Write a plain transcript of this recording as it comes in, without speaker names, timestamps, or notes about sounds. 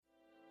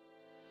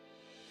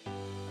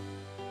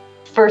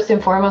First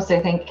and foremost, I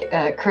think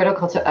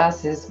critical to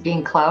us is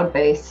being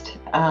cloud-based.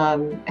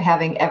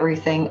 Having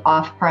everything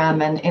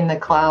off-prem and in the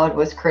cloud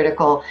was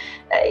critical,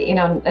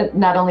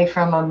 not only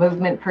from a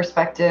movement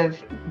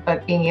perspective,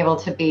 but being able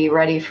to be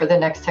ready for the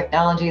next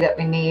technology that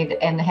we need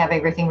and have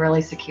everything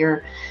really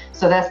secure.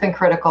 So that's been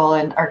critical,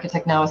 and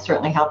ArchitectNow has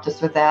certainly helped us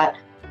with that.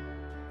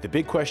 The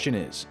big question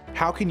is,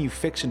 how can you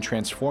fix and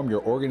transform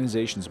your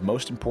organization's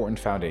most important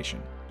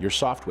foundation, your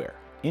software,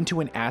 into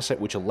an asset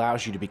which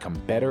allows you to become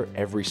better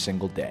every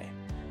single day?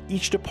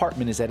 Each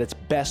department is at its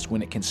best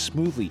when it can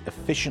smoothly,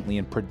 efficiently,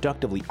 and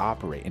productively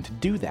operate. And to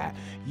do that,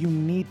 you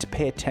need to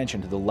pay attention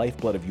to the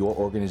lifeblood of your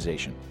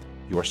organization,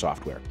 your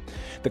software.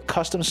 The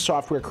custom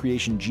software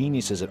creation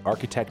geniuses at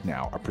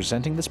ArchitectNow are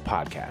presenting this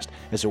podcast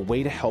as a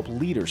way to help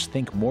leaders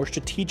think more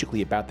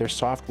strategically about their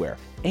software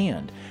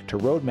and to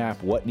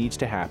roadmap what needs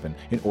to happen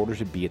in order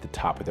to be at the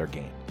top of their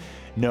game.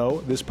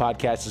 No, this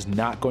podcast is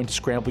not going to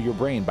scramble your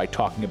brain by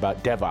talking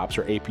about DevOps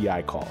or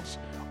API calls.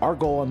 Our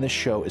goal on this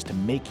show is to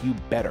make you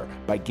better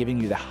by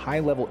giving you the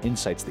high-level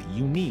insights that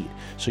you need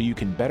so you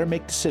can better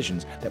make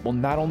decisions that will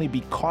not only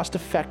be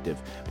cost-effective,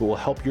 but will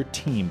help your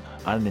team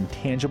on an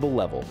intangible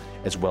level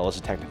as well as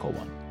a technical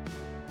one.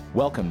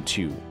 Welcome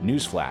to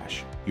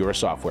Newsflash, you're a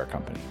software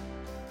company.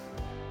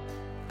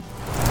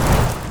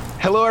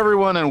 Hello,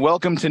 everyone, and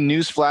welcome to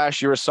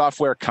Newsflash, you're a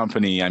software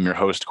company. I'm your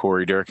host,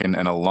 Corey Durkin,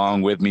 and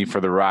along with me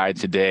for the ride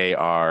today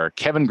are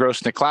Kevin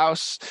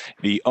Gross-Niklaus,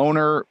 the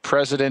owner,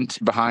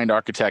 president behind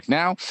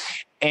ArchitectNow,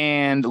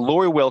 and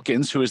Lori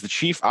Wilkins, who is the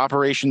Chief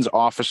Operations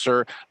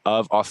Officer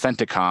of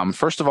Authenticom.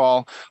 First of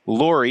all,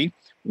 Lori,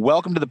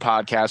 welcome to the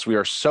podcast. We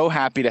are so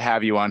happy to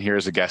have you on here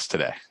as a guest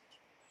today.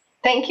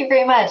 Thank you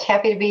very much.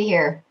 Happy to be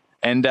here.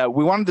 And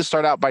we wanted to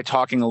start out by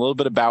talking a little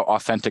bit about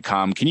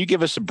Authenticom. Can you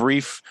give us a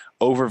brief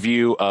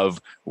overview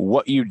of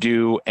what you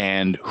do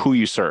and who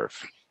you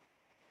serve?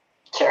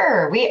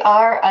 Sure. We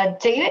are a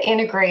data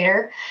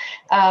integrator.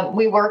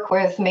 We work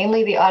with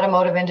mainly the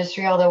automotive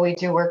industry, although we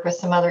do work with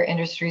some other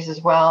industries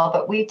as well.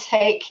 But we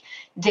take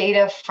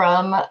data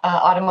from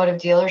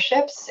automotive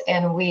dealerships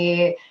and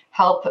we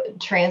help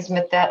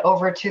transmit that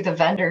over to the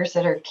vendors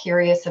that are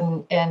curious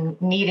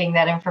and needing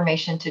that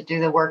information to do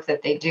the work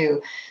that they do.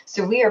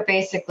 So we are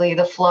basically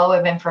the flow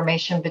of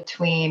information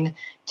between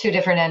two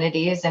different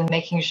entities and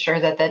making sure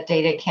that that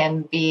data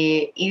can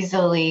be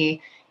easily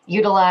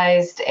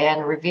utilized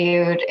and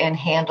reviewed and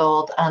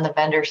handled on the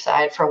vendor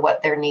side for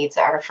what their needs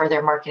are for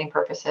their marketing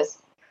purposes.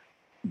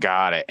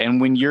 Got it.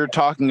 And when you're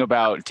talking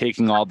about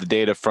taking all the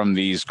data from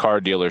these car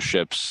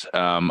dealerships,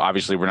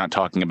 obviously we're not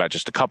talking about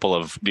just a couple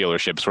of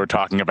dealerships. We're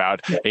talking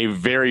about a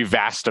very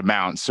vast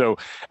amount. So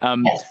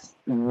Yes.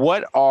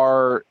 What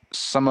are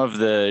some of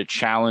the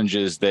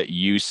challenges that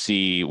you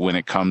see when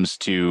it comes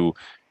to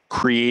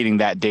creating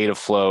that data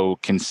flow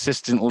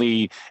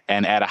consistently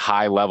and at a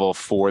high level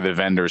for the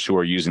vendors who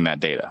are using that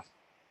data?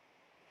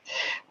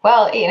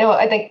 Well,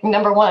 I think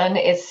number one,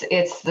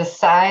 it's the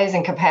size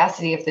and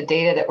capacity of the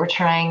data that we're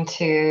trying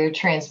to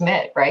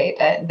transmit, right?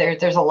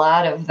 There's a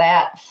lot of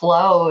that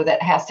flow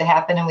that has to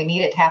happen, and we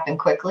need it to happen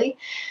quickly.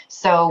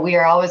 So we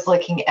are always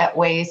looking at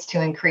ways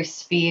to increase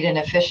speed and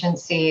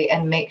efficiency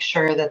and make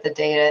sure that the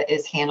data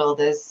is handled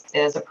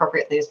as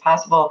appropriately as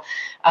possible.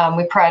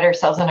 We pride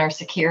ourselves on our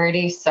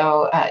security.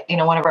 So,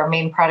 one of our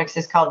main products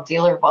is called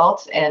Dealer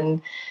Vault,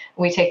 and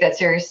we take that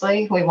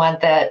seriously. We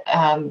want that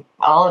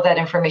all of that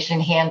information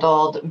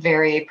handled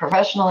very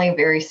professionally,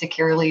 very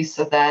securely,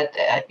 so that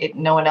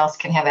no one else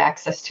can have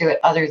access to it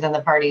other than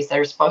the parties that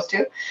are supposed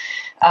to.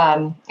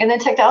 And then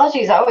technology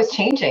is always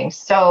changing.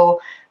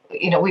 So,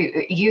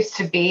 we used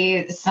to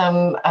be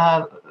some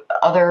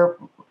other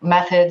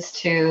methods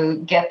to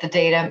get the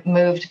data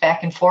moved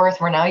back and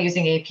forth. We're now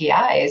using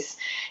APIs,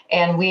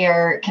 and we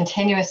are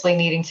continuously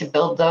needing to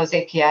build those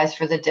APIs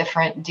for the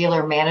different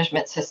dealer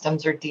management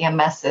systems, or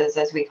DMSs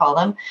as we call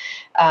them,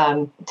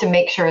 to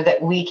make sure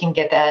that we can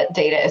get that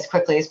data as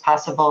quickly as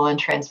possible and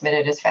transmit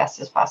it as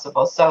fast as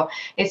possible. So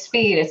it's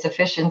speed, it's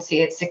efficiency,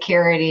 it's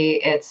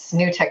security, it's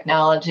new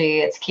technology,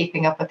 it's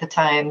keeping up with the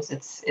times,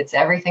 it's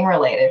everything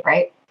related,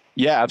 right?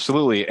 Yeah,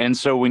 absolutely. And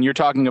so when you're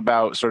talking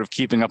about sort of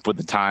keeping up with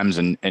the times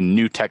and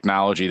new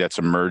technology that's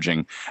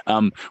emerging,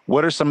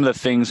 what are some of the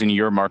things in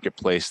your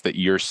marketplace that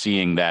you're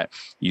seeing that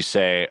you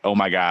say, oh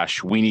my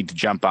gosh, we need to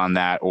jump on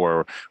that,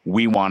 or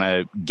we want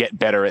to get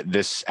better at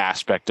this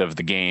aspect of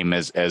the game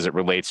as it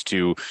relates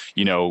to,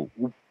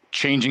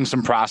 changing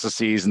some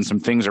processes and some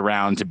things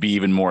around to be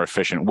even more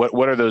efficient?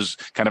 What are those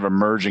kind of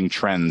emerging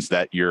trends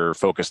that you're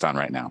focused on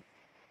right now?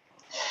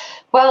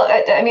 Well,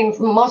 I mean,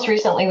 most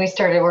recently we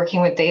started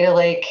working with Data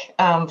Lake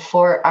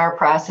for our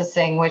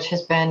processing, which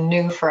has been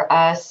new for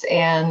us.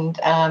 And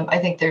I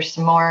think there's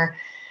some more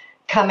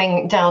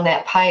coming down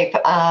that pipe.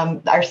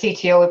 Our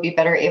CTO would be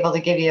better able to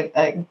give you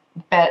a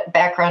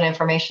background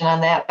information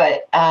on that.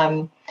 But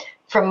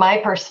from my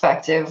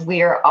perspective,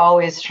 we are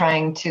always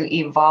trying to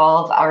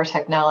evolve our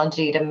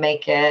technology to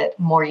make it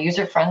more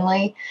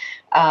user-friendly,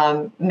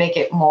 make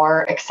it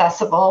more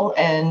accessible,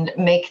 and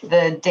make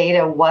the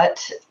data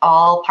what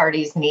all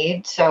parties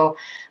need. So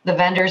the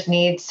vendors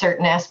need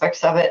certain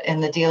aspects of it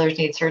and the dealers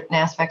need certain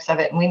aspects of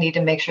it, and we need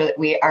to make sure that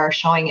we are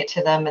showing it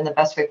to them in the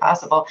best way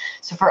possible.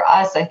 So for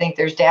us, I think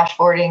there's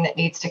dashboarding that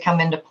needs to come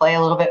into play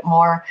a little bit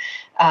more.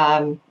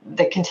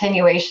 The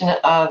continuation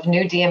of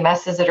new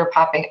DMSs that are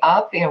popping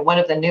up. One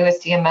of the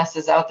newest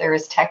DMSs out there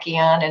is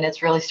Techion, and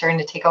it's really starting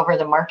to take over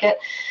the market.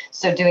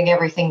 So doing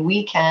everything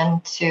we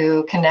can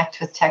to connect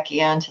with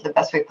Techion to the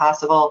best way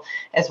possible,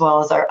 as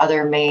well as our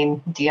other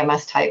main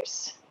DMS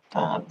types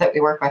that we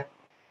work with.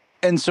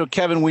 And so,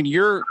 Kevin, when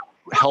you're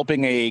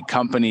helping a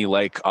company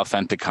like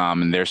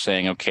Authenticom and they're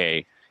saying,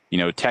 okay,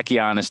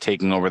 Techion is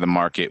taking over the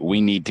market,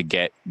 we need to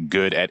get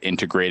good at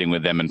integrating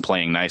with them and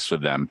playing nice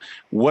with them.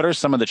 What are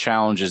some of the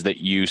challenges that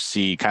you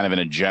see kind of in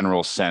a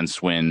general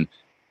sense when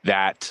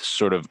that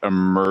sort of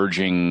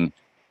emerging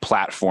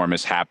platform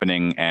is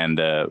happening and,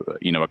 a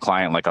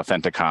client like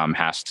Authenticom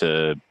has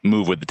to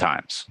move with the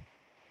times?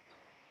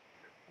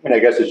 I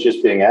guess it's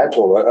just being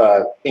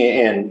agile.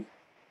 And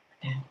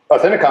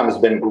Authenticom has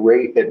been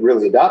great at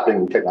really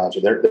adopting technology.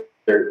 They're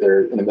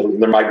in the middle.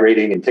 They're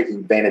migrating and taking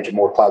advantage of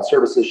more cloud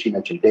services. She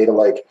mentioned data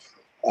like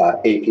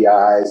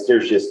APIs.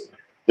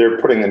 They're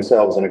putting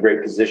themselves in a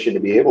great position to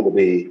be able to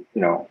be,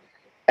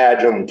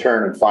 agile and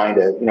turn and find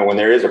when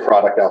there is a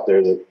product out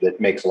there that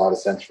makes a lot of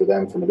sense for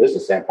them from a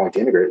business standpoint to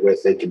integrate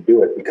with, they can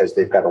do it because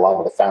they've got a lot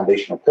of the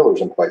foundational pillars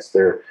in place.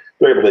 They're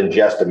able to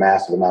ingest a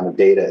massive amount of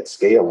data at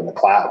scale in the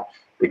cloud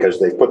because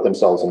they've put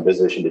themselves in a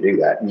position to do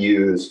that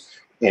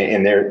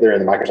and they're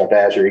in the Microsoft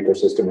Azure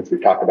ecosystem, which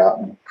we've talked about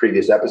in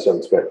previous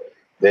episodes, but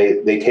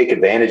they take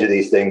advantage of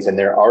these things and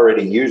they're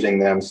already using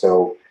them.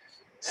 So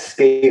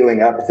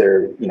scaling up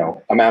their,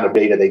 amount of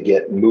data they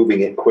get,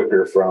 moving it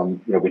quicker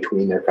from,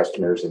 between their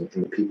customers and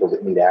the people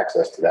that need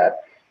access to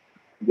that.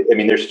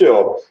 There's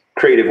still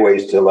creative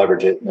ways to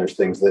leverage it. And there's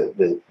things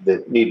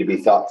that need to be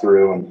thought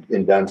through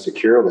and done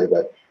securely.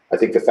 But I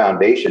think the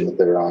foundation that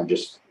they're on,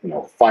 just,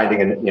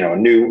 finding a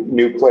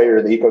new player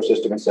in the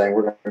ecosystem and saying,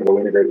 we're going to go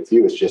integrate with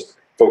you, is just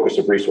focus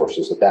of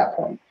resources at that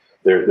point.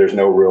 There's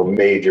no real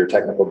major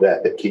technical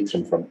debt that keeps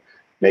them from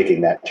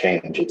making that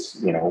change.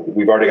 It's,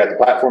 we've already got the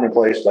platform in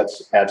place.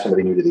 Let's add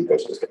somebody new to the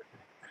ecosystem.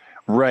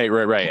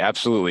 Right.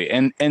 Absolutely.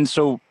 And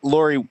so,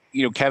 Lori,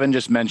 Kevin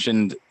just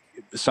mentioned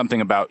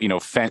something about,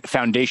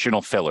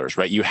 foundational fillers,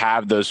 right? You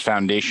have those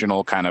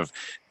foundational kind of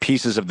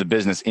pieces of the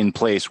business in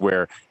place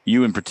where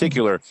you in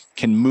particular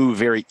can move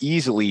very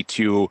easily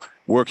to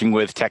working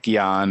with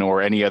Techion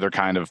or any other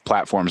kind of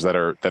platforms that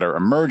are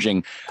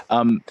emerging.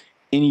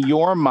 In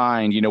your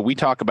mind, we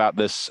talk about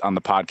this on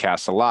the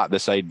podcast a lot,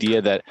 this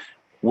idea that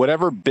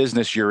whatever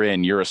business you're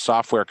in, you're a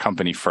software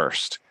company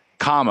first,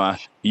 comma,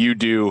 you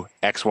do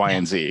X, Y,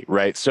 and Z,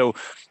 right? So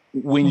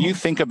when you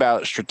think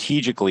about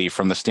strategically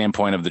from the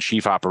standpoint of the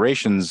chief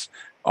operations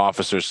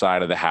officer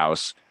side of the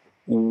house,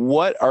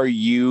 what are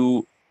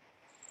you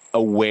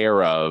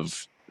aware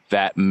of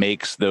that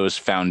makes those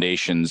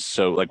foundations?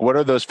 So like, what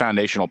are those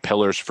foundational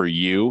pillars for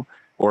you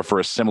or for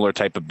a similar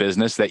type of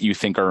business that you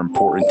think are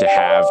important to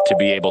have to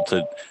be able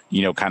to,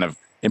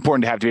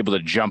 important to have to be able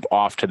to jump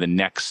off to the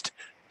next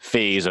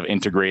phase of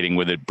integrating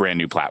with a brand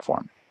new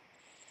platform?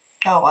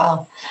 Oh,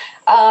 wow.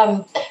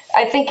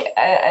 I think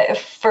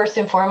first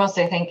and foremost,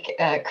 I think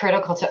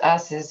critical to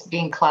us is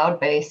being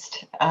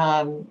cloud-based.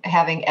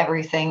 Having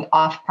everything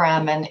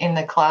off-prem and in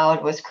the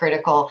cloud was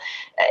critical,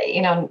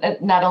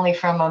 not only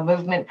from a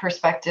movement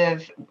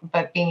perspective,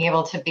 but being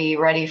able to be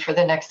ready for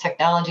the next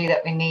technology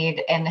that we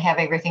need and have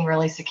everything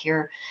really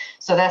secure.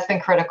 So that's been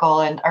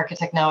critical, and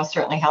ArchitectNow has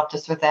certainly helped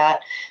us with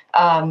that.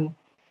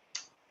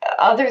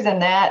 Other than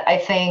that, I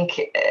think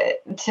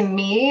to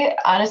me,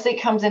 honestly,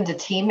 it comes into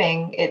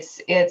teaming.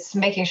 It's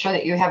making sure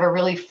that you have a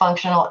really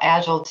functional,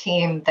 agile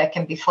team that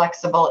can be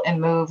flexible and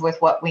move with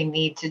what we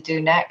need to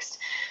do next.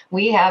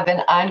 We have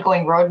an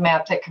ongoing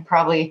roadmap that could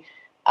probably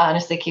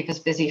honestly keep us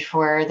busy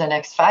for the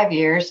next 5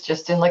 years,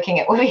 just in looking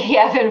at what we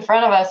have in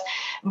front of us.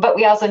 But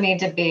we also need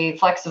to be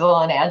flexible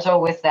and agile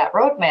with that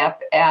roadmap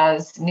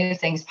as new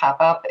things pop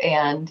up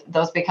and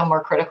those become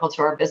more critical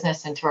to our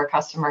business and to our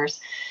customers.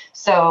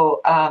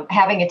 So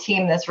having a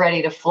team that's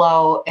ready to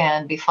flow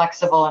and be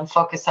flexible and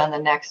focus on the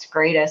next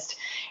greatest,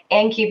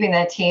 and keeping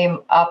that team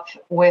up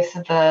with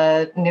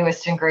the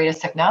newest and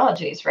greatest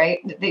technologies, right?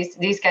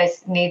 These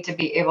guys need to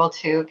be able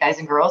to, guys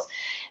and girls,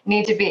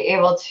 need to be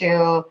able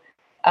to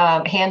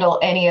handle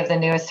any of the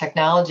newest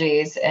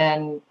technologies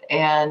and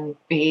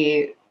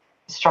be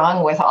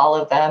strong with all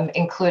of them,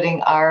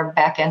 including our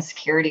back-end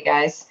security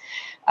guys.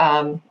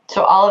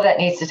 So all of that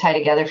needs to tie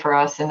together for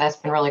us, and that's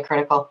been really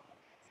critical.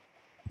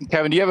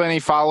 Kevin, do you have any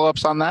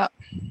follow-ups on that?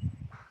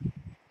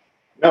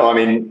 No,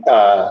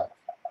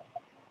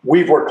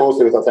 we've worked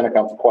closely with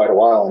Authenticom for quite a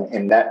while,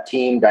 and that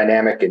team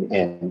dynamic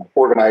and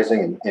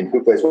organizing and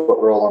who plays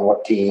what role on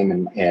what team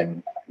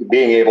and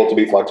being able to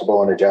be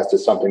flexible and adjust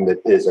is something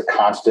that is a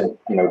constant,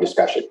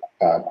 discussion.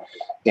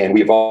 And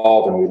we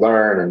evolve and we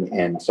learn,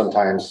 and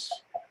sometimes,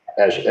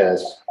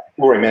 as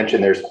Lori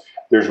mentioned,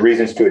 there's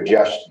reasons to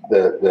adjust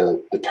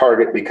the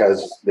target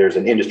because there's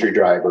an industry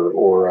driver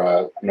or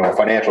a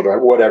financial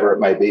driver, whatever it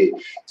might be.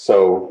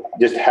 So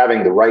just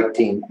having the right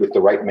team with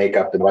the right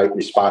makeup and right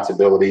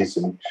responsibilities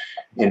and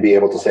be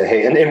able to say,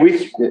 hey,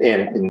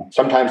 and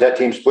sometimes that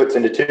team splits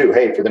into two.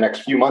 Hey, for the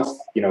next few months,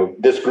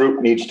 this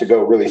group needs to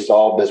go really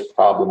solve this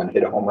problem and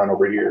hit a home run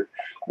over here,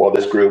 while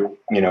this group,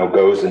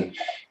 goes and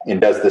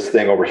does this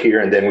thing over here,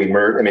 and then we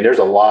merge. I mean, there's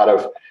a lot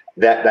of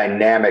that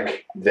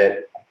dynamic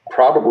that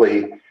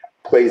probably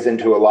plays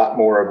into a lot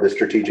more of the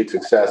strategic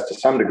success to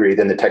some degree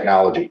than the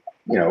technology,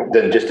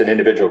 than just an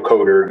individual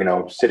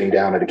coder, sitting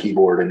down at a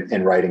keyboard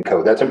and writing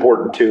code. That's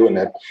important too, and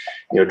that,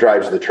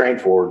 drives the train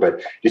forward.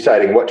 But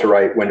deciding what to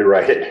write, when to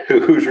write it,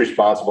 who's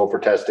responsible for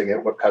testing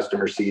it, what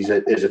customer sees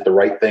it, is it the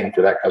right thing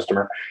for that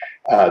customer?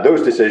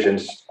 Those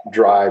decisions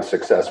drive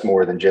success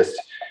more than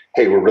just,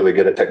 hey, we're really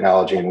good at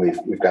technology and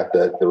we've got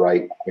the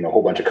right,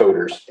 whole bunch of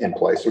coders in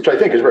place, which I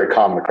think is very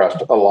common across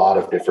a lot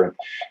of different,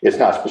 it's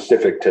not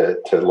specific to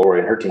Lori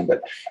and her team,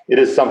 but it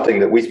is something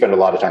that we spend a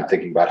lot of time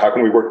thinking about. How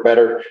can we work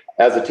better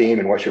as a team,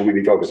 and what should we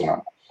be focusing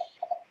on?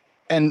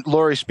 And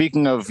Lori,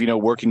 speaking of,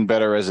 working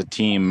better as a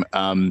team,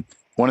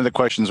 one of the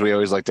questions we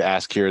always like to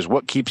ask here is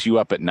what keeps you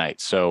up at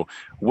night? So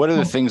what are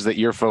the things that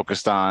you're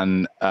focused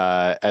on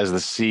as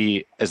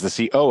the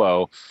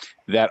COO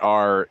that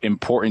are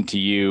important to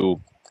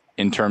you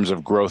in terms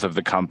of growth of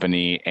the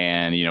company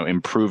and,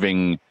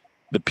 improving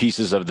the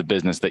pieces of the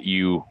business that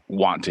you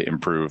want to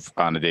improve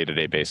on a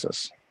day-to-day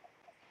basis?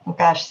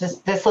 Gosh,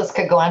 this list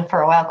could go on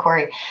for a while,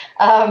 Corey.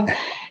 My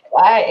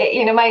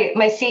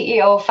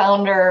CEO,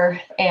 founder,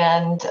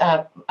 and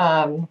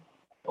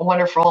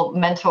wonderful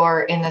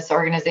mentor in this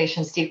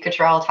organization, Steve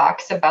Cottrell,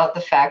 talks about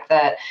the fact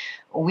that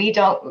we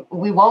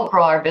won't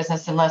grow our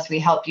business unless we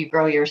help you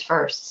grow yours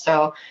first.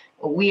 So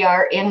we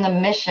are in the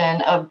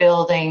mission of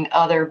building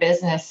other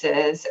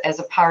businesses as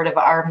a part of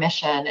our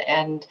mission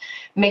and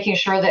making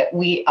sure that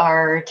we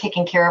are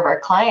taking care of our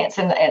clients.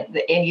 And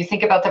you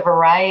think about the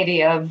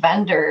variety of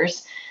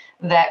vendors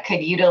that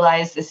could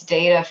utilize this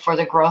data for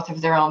the growth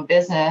of their own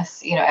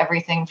business,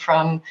 everything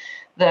from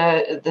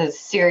the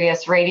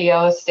Sirius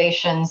radio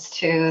stations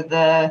to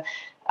the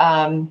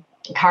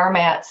car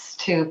mats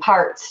to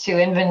parts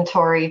to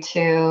inventory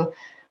to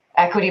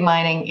equity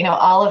mining,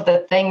 all of the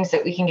things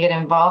that we can get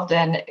involved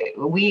in.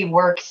 We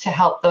work to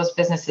help those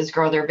businesses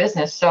grow their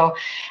business. So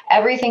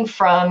everything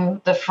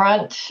from the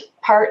front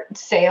part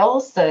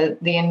sales, the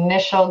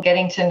initial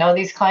getting to know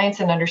these clients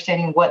and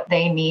understanding what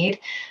they need,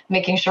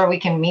 making sure we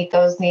can meet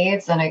those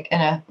needs in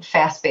a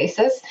fast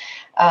basis,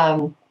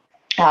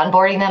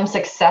 onboarding them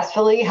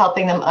successfully,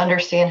 helping them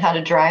understand how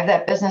to drive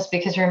that business,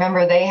 because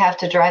remember, they have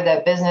to drive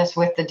that business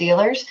with the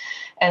dealers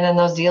and then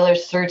those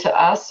dealers through to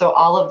us. So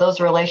all of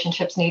those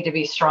relationships need to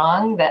be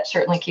strong. That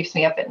certainly keeps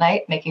me up at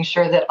night, making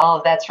sure that all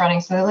of that's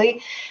running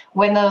smoothly.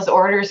 When those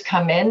orders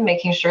come in,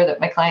 making sure that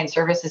my client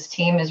services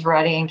team is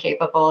ready and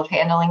capable of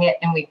handling it,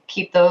 and we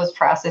keep those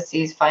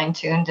processes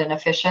fine-tuned and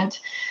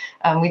efficient.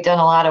 We've done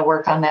a lot of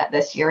work on that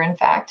this year, in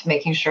fact,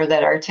 making sure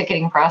that our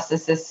ticketing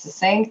process is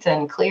succinct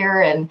and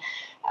clear, and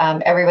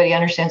everybody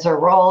understands their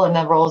role, and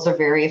the roles are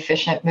very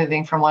efficient,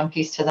 moving from one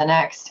piece to the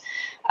next.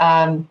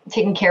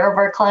 Taking care of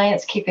our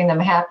clients, keeping them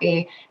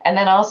happy, and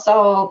then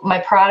also my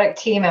product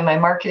team and my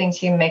marketing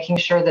team, making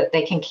sure that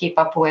they can keep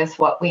up with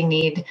what we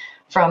need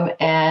from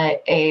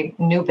a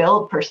new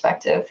build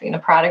perspective.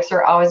 Products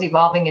are always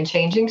evolving and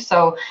changing.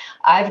 So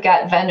I've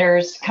got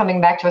vendors coming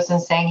back to us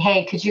and saying,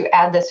 hey, could you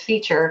add this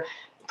feature,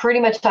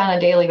 pretty much on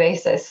a daily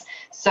basis.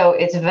 So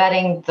it's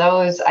vetting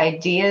those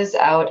ideas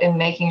out and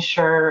making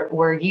sure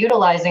we're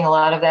utilizing a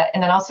lot of that,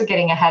 and then also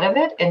getting ahead of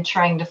it and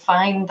trying to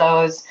find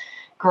those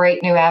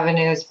great new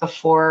avenues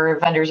before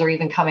vendors are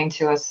even coming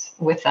to us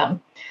with them.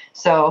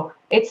 So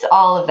it's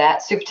all of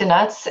that, soup to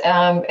nuts.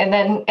 And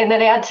then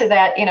add to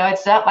that,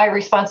 it's not my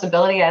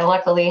responsibility. I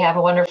luckily have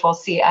a wonderful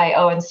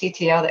CIO and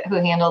CTO who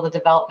handle the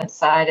development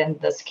side and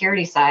the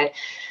security side.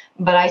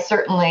 But I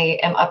certainly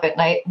am up at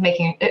night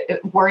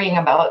worrying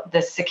about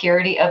the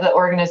security of the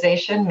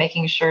organization,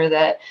 making sure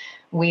that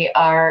we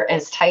are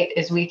as tight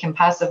as we can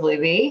possibly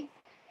be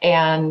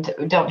and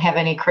don't have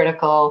any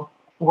critical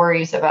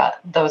worries about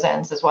those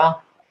ends as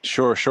well.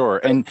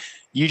 Sure. And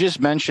you just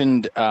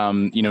mentioned,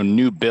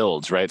 new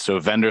builds, right? So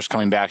vendors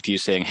coming back to you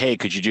saying, hey,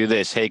 could you do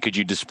this? Hey, could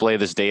you display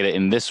this data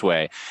in this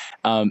way?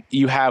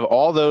 You have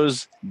all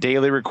those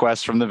daily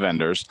requests from the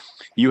vendors.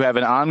 You have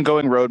an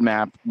ongoing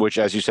roadmap, which,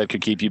 as you said,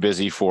 could keep you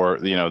busy for,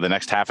 the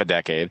next half a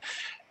decade.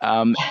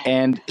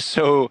 And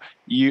so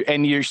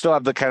you still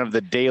have the kind of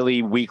the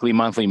daily, weekly,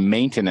 monthly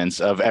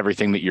maintenance of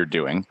everything that you're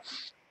doing.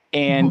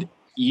 And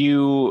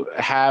you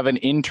have an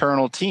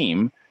internal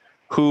team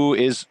who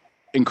is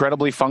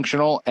incredibly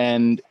functional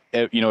and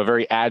a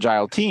very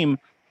agile team,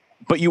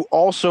 but you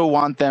also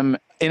want them,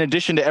 in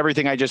addition to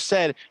everything I just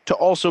said, to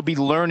also be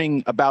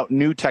learning about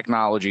new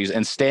technologies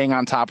and staying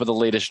on top of the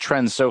latest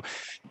trends. So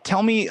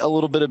tell me a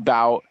little bit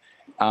about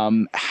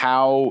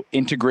how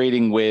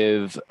integrating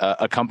with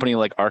a company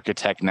like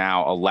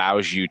ArchitectNow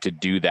allows you to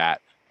do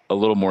that a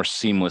little more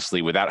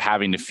seamlessly without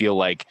having to feel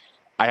like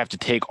I have to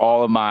take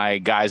all of my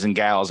guys and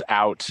gals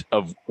out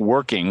of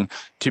working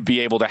to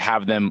be able to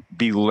have them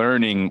be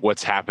learning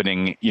what's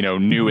happening,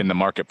 new in the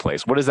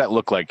marketplace. What does that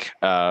look like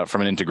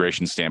from an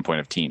integration standpoint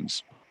of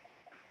teams?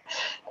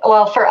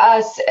 Well, for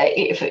us,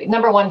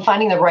 number one,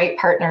 finding the right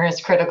partner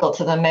is critical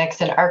to the mix,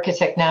 and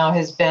ArchitectNow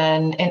has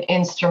been an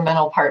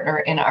instrumental partner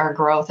in our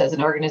growth as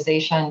an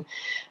organization.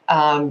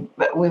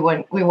 But we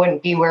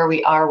wouldn't be where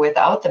we are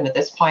without them at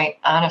this point,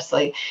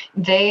 honestly.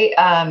 They,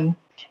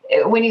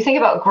 when you think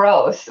about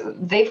growth,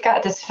 they've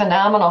got this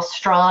phenomenal,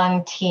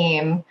 strong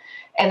team,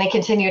 and they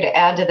continue to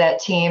add to that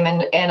team.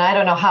 And I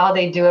don't know how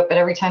they do it, but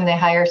every time they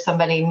hire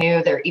somebody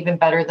new, they're even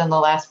better than the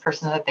last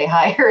person that they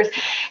hired.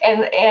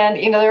 And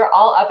they're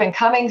all up and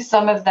coming.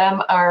 Some of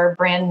them are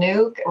brand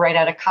new, right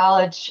out of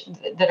college,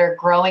 that are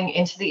growing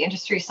into the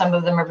industry. Some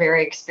of them are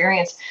very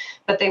experienced,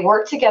 but they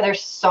work together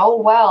so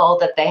well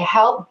that they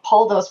help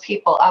pull those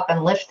people up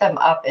and lift them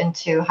up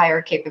into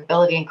higher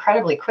capability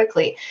incredibly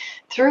quickly.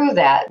 Through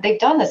that, they've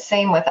done the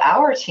same with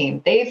our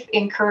team. They've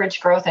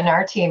encouraged growth in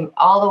our team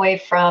all the way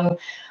from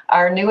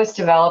our newest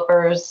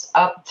developers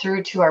up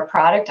through to our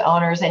product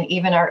owners and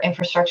even our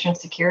infrastructure and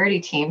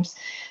security teams.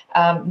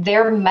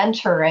 Their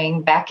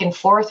mentoring back and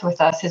forth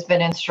with us has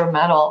been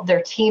instrumental.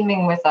 They're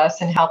teaming with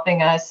us and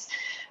helping us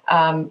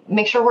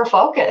make sure we're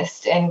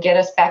focused and get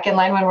us back in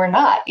line when we're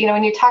not.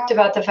 When you talked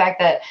about the fact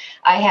that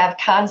I have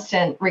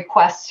constant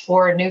requests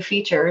for new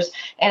features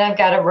and I've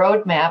got a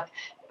roadmap,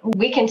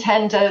 we can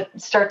tend to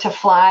start to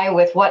fly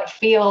with what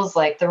feels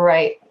like the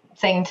right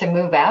thing to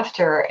move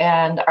after.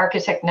 And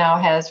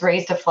ArchitectNow has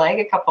raised a flag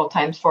a couple of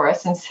times for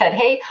us and said,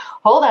 hey,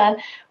 hold on,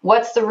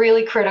 what's the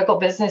really critical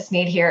business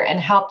need here, and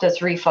helped us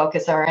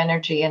refocus our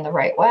energy in the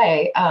right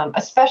way,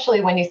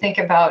 especially when you think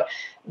about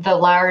the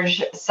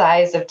large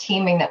size of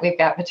teaming that we've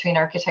got between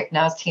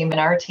ArchitectNow's team and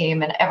our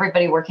team and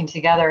everybody working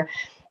together.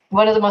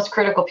 One of the most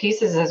critical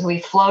pieces is we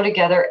flow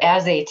together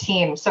as a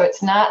team. So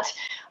it's not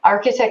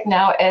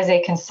ArchitectNow as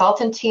a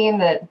consultant team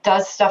that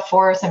does stuff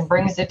for us and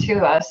brings it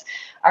to us.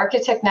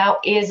 ArchitectNow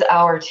is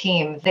our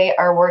team. They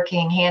are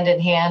working hand in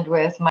hand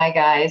with my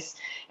guys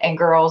and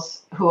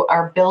girls who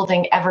are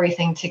building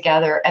everything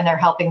together, and they're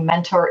helping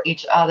mentor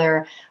each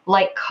other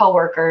like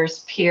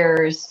coworkers,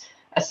 peers,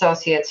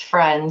 associates,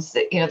 friends.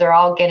 They're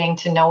all getting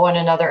to know one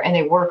another, and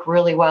they work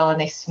really well,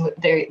 and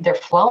they're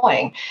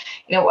flowing.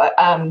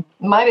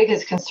 My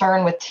biggest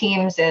concern with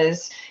teams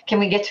is, can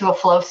we get to a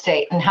flow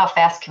state, and how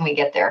fast can we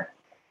get there?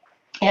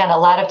 And a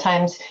lot of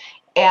times,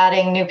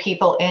 adding new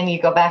people in, you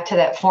go back to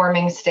that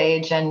forming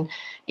stage and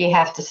you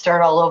have to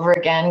start all over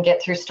again, get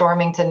through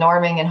storming to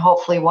norming, and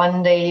hopefully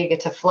one day you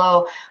get to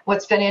flow.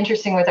 What's been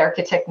interesting with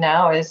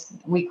ArchitectNow is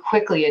we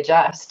quickly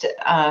adjust.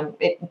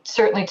 It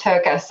certainly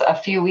took us a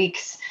few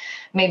weeks,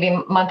 maybe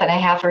a month and a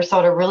half or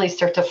so, to really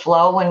start to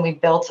flow when we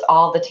built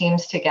all the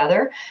teams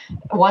together.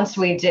 Once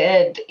we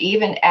did,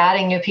 even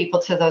adding new people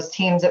to those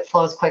teams, it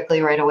flows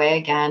quickly right away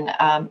again.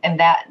 And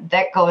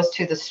that goes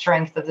to the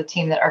strength of the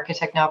team that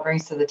ArchitectNow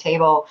brings to the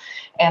table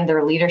and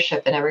their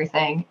leadership and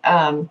everything.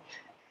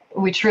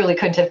 We truly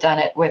couldn't have done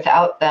it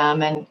without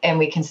them, and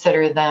we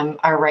consider them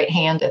our right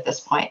hand at this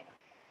point.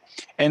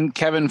 And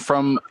Kevin,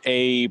 from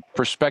a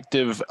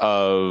perspective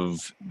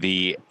of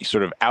the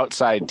sort of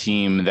outside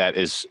team that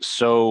is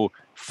so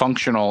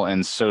functional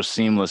and so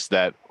seamless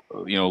that,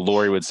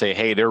 Lori would say,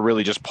 hey, they're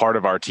really just part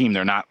of our team.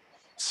 They're not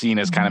seen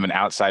as kind of an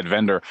outside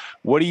vendor.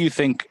 What do you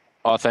think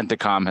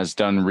Authenticom has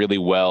done really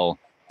well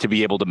to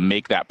be able to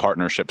make that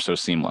partnership so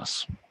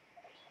seamless?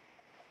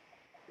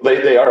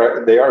 They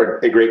are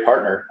a great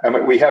partner. I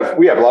mean, we have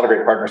a lot of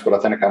great partners, but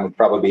Authenticom would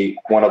probably be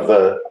one of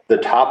the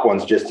top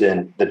ones, just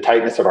in the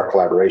tightness of our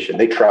collaboration.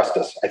 They trust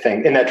us, I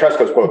think, and that trust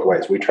goes both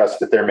ways. We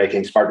trust that they're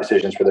making smart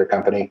decisions for their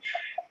company.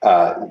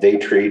 They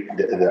treat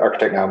the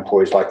ArchitectNow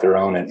employees like their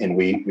own, and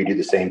we do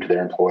the same to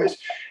their employees.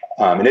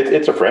 And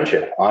it's a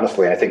friendship,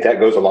 honestly. I think that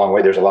goes a long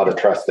way. There's a lot of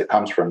trust that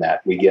comes from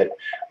that. We get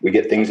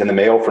things in the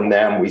mail from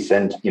them. We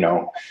send,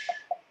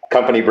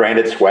 company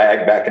branded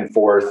swag back and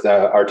forth.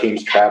 Our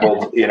teams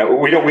traveled.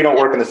 We don't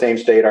work in the same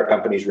state. Our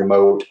company's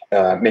remote.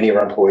 Many of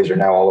our employees are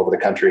now all over the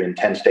country in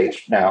 10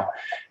 states now.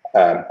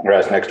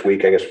 Whereas next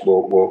week, I guess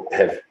we'll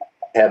have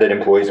added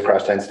employees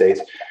across 10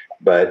 states.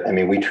 But I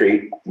mean, we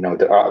treat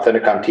the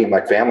Authenticom team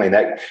like family,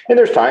 and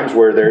there's times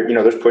where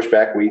there's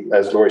pushback. We,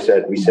 as Lori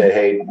said, we say,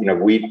 hey,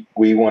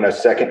 we want to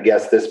second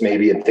guess this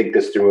maybe and think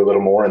this through a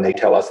little more, and they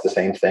tell us the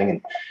same thing.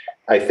 And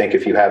I think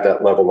if you have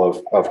that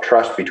level of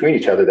trust between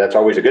each other, that's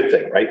always a good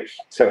thing, right?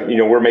 So,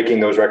 we're making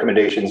those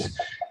recommendations,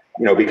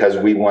 because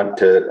we want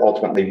to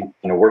ultimately,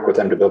 work with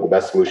them to build the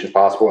best solutions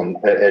possible. And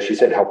as she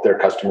said, help their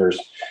customers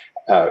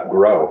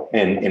grow.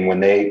 And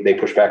when they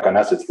push back on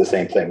us, it's the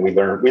same thing. We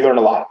learn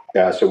a lot.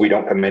 So we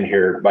don't come in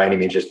here by any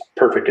means just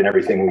perfect in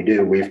everything we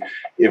do. We've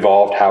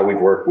evolved how we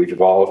work. We've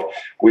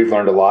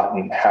learned a lot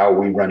in how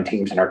we run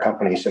teams in our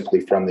company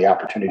simply from the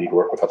opportunity to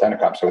work with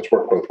Authenticom. So it's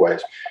worked both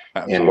ways.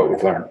 Absolutely. In what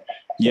we've learned.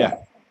 Yeah.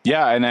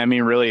 Yeah. And I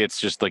mean, really, it's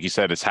just like you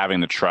said, it's having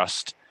the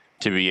trust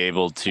to be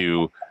able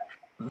to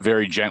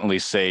very gently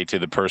say to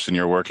the person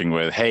you're working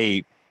with,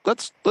 hey,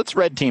 let's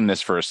red team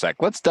this for a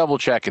sec. Let's double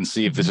check and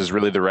see if this is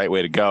really the right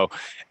way to go.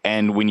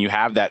 And when you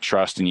have that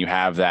trust and you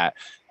have that,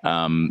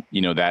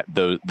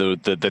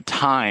 that the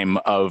time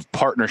of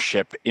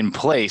partnership in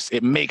place,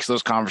 it makes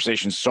those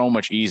conversations so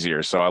much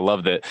easier. So I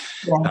love that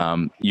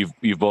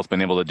you've both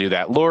been able to do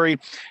that. Lori,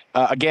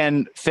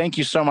 again, thank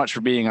you so much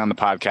for being on the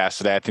podcast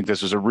today. I think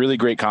this was a really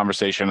great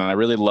conversation, and I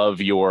really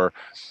love your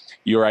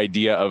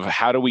idea of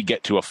how do we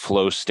get to a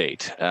flow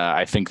state.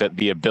 I think that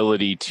the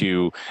ability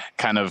to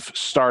kind of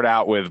start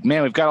out with,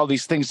 man, we've got all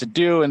these things to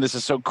do and this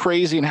is so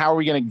crazy, and how are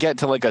we going to get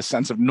to like a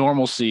sense of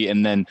normalcy,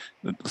 and then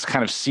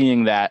kind of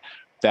seeing that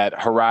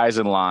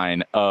horizon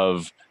line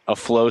of a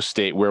flow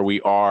state where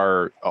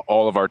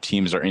all of our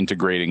teams are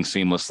integrating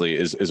seamlessly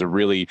is a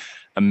really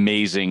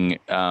amazing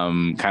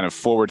kind of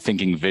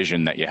forward-thinking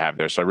vision that you have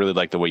there. So I really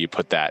like the way you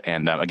put that.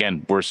 And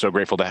again, we're so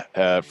grateful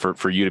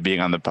for you to being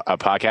on the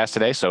podcast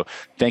today. So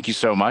thank you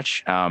so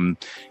much. And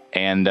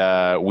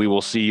we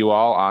will see you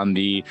all on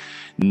the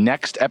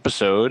next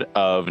episode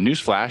of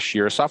Newsflash,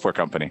 You're a Software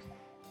Company.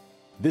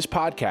 This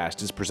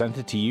podcast is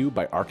presented to you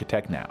by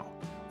ArchitectNow.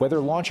 Whether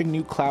launching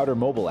new cloud or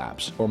mobile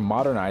apps or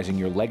modernizing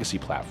your legacy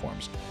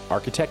platforms,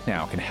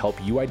 ArchitectNow can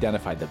help you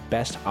identify the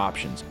best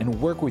options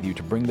and work with you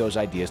to bring those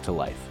ideas to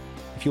life.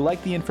 If you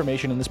like the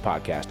information in this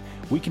podcast,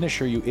 we can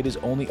assure you it is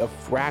only a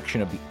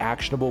fraction of the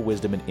actionable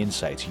wisdom and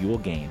insights you will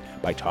gain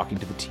by talking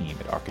to the team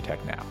at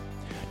ArchitectNow.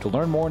 To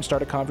learn more and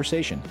start a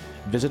conversation,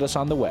 visit us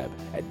on the web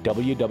at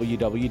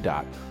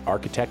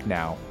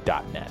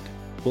www.architectnow.net.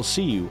 We'll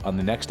see you on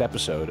the next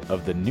episode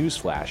of the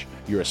Newsflash,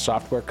 You're a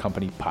Software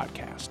Company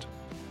podcast.